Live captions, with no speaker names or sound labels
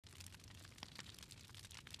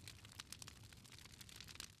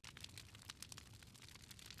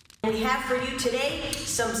we have for you today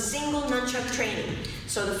some single nunchuck training.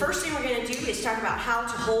 So the first thing we're going to do is talk about how to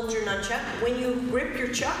hold your nunchuck. When you grip your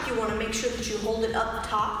chuck, you want to make sure that you hold it up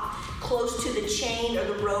top, close to the chain or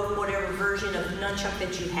the rope, whatever version of nunchuck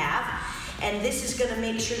that you have. And this is going to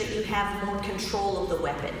make sure that you have more control of the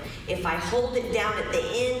weapon. If I hold it down at the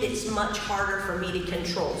end, it's much harder for me to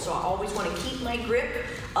control. So I always want to keep my grip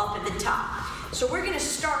up at the top. So we're going to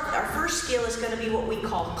start, our first skill is going to be what we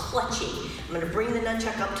call clutching. I'm going to bring the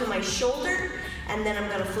nunchuck up to my shoulder, and then I'm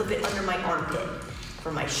going to flip it under my armpit.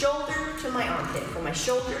 From my shoulder to my armpit, from my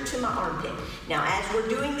shoulder to my armpit. Now as we're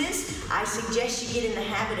doing this, I suggest you get in the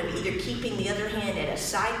habit of either keeping the other hand at a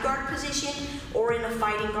side guard position or in a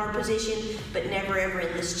fighting guard position, but never ever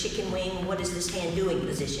in this chicken wing, what is this hand doing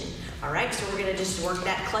position. All right, so we're gonna just work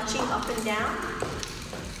that clutching up and down.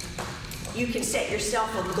 You can set yourself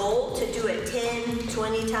a goal to do it 10,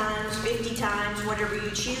 20 times, 50 times, whatever you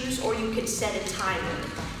choose, or you could set a time limit.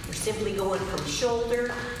 We're simply going from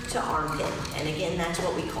shoulder to armpit. And again, that's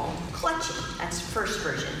what we call clutching. That's the first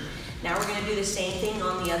version. Now we're going to do the same thing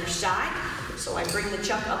on the other side. So I bring the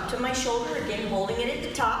chuck up to my shoulder, again holding it at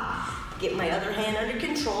the top, get my other hand under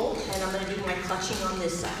control, and I'm going to do my clutching on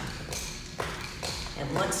this side.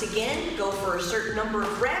 And once again, go for a certain number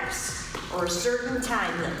of reps or a certain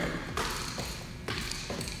time limit.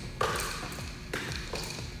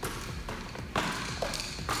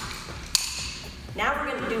 Now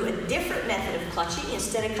we're going to do a different method of clutching.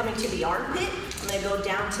 Instead of coming to the armpit, I'm going to go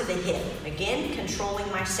down to the hip. Again, controlling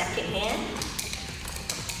my second hand,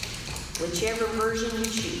 whichever version you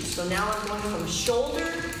choose. So now I'm going from shoulder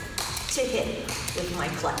to hip with my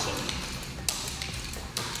clutching.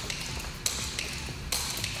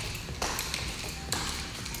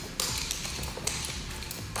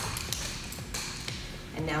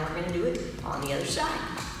 And now we're going to do it on the other side.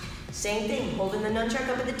 Same thing, holding the nunchuck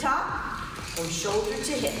up at the top, from shoulder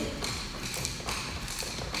to hip.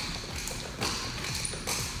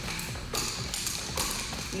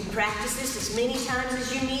 You practice this as many times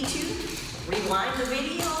as you need to. Rewind the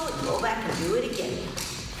video and go back and do it again.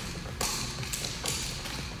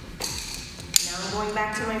 Now I'm going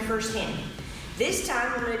back to my first hand. This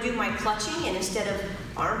time I'm going to do my clutching, and instead of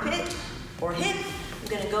armpit or hip, I'm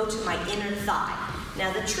going to go to my inner thigh.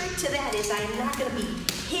 Now the trick to that is I'm not going to be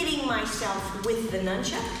hitting myself with the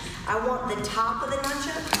nunchuck. I want the top of the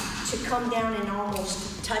nunchuck to come down and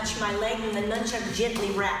almost touch my leg, and the nunchuck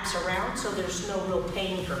gently wraps around so there's no real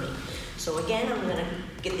pain for me. So again, I'm going to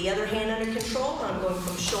get the other hand under control, and I'm going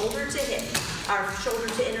from shoulder to hip, or shoulder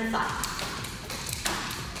to inner thigh.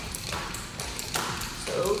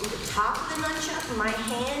 So the top of the nunchuck, my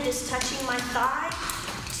hand is touching my thigh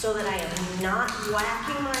so that I am not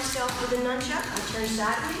whacking myself with the nunchuck. I turn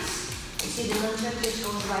sideways. You see the nunchuck just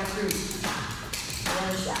goes right through. The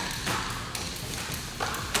other side.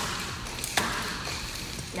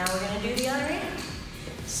 Now we're going to do the other hand.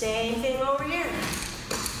 Same thing over here.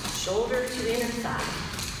 Shoulder to inner thigh.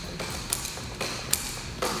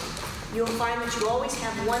 You'll find that you always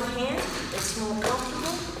have one hand that's more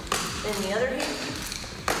comfortable than the other hand.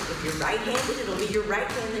 If you're right-handed, it'll be your right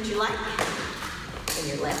hand that you like. And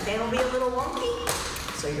your left hand will be a little wonky.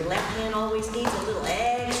 So your left hand always needs a little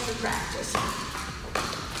extra practice.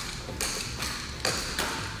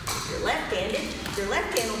 If you're left-handed, your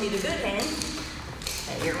left hand will be the good hand,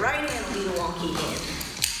 and your right hand will be the wonky hand.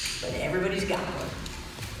 But everybody's got one.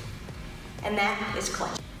 And that is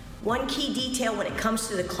clutching. One key detail when it comes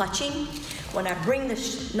to the clutching, when I bring the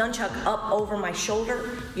nunchuck up over my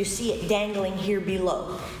shoulder, you see it dangling here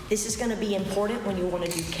below. This is going to be important when you want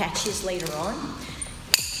to do catches later on.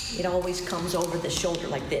 It always comes over the shoulder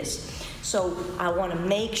like this. So I want to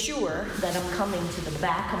make sure that I'm coming to the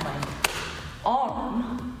back of my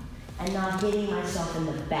arm and not hitting myself in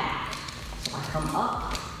the back. So I come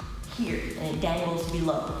up here and it dangles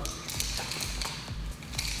below.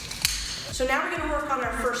 So now we're going to work on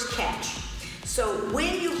our first catch. So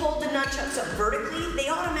when you hold the nunchucks up vertically, they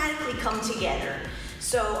automatically come together.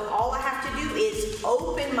 So all I have to do is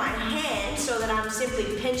open my hand so that I'm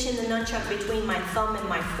simply pinching the nunchuck between my thumb and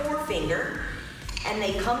my forefinger, and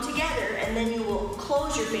they come together, and then you will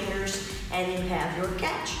close your fingers and you have your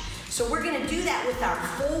catch. So we're going to do that with our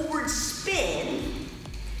forward spin,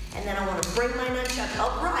 and then I want to bring my nunchuck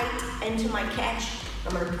upright into my catch.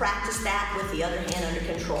 I'm going to practice that with the other hand under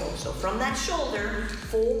control. So from that shoulder,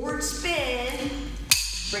 forward spin,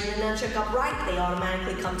 bring the nunchuck upright, they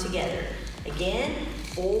automatically come together. Again,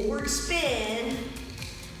 forward spin,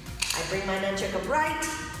 I bring my nunchuck upright,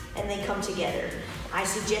 and they come together. I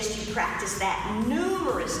suggest you practice that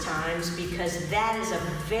numerous times because that is a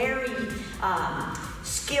very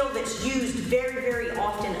skill that's used very, very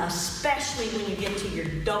often, especially when you get to your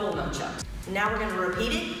double nunchuck. Now we're going to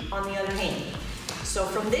repeat it on the other hand. So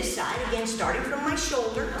from this side, again, starting from my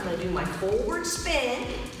shoulder, I'm going to do my forward spin.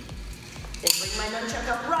 Then bring my nunchuck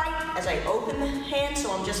upright as I open the hand,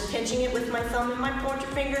 so I'm just pinching it with my thumb and my pointer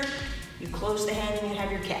finger. You close the hand and you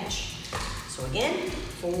have your catch. So again,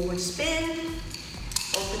 forward spin,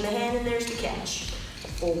 open the hand and there's the catch.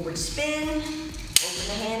 Forward spin, open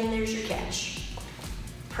the hand and there's your catch.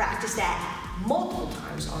 Practice that multiple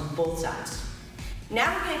times on both sides.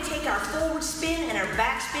 Now we're going to take our forward spin and our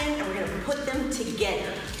back spin and we're going to put them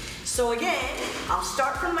together. So again, I'll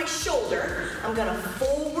start from my shoulder. I'm going to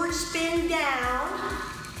forward spin down.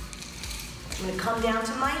 I'm going to come down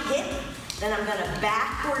to my hip. Then I'm going to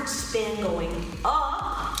backward spin going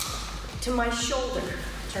up to my shoulder.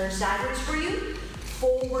 Turn sideways for you.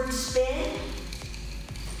 Forward spin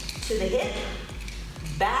to the hip.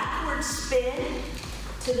 Backward spin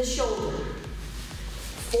to the shoulder.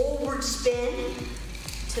 Forward spin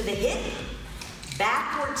to the hip.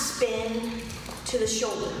 Backward spin to the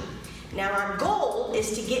shoulder. Now our goal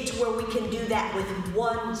is to get to where we can do that with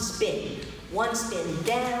one spin. One spin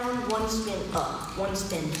down, one spin up. One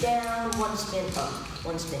spin down, one spin up.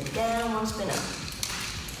 One spin down, one spin up.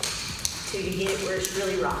 Till you get it where it's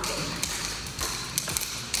really rocking.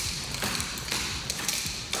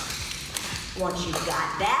 Once you've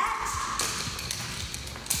got that,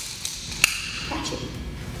 catch it.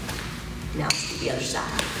 Now let's do the other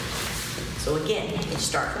side. So again, you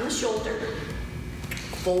start from the shoulder.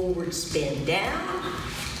 Forward spin down,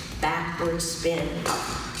 backward spin up.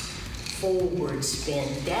 Forward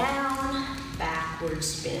spin down, backward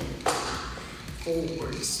spin up.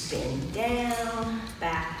 Forward spin down,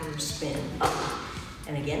 backward spin up.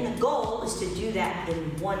 And again, the goal is to do that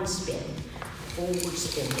in one spin. Forward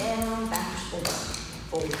spin down, backward spin up.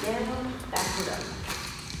 Forward down, backward up.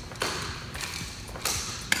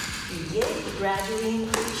 You gradually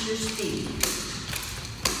increase your speed.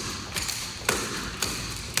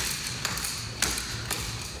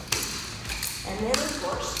 And then, of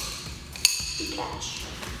course, you catch.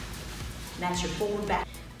 And that's your forward back.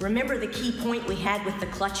 Remember the key point we had with the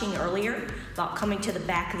clutching earlier about coming to the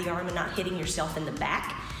back of the arm and not hitting yourself in the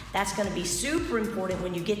back? That's going to be super important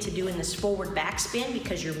when you get to doing this forward back spin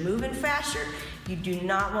because you're moving faster. You do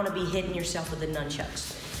not want to be hitting yourself with the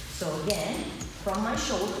nunchucks. So again, from my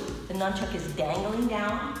shoulder, the nunchuck is dangling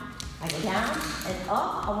down. I go down and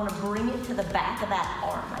up. I want to bring it to the back of that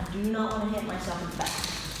arm. I do not want to hit myself in the back.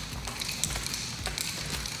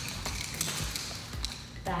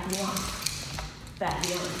 Back the arm. Back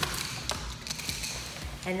the arm.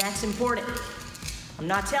 And that's important. I'm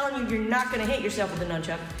not telling you you're not going to hit yourself with the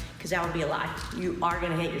nunchuck, because that would be a lie. You are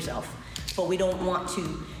going to hit yourself. But we don't want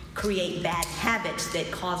to create bad habits that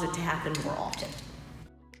cause it to happen more often.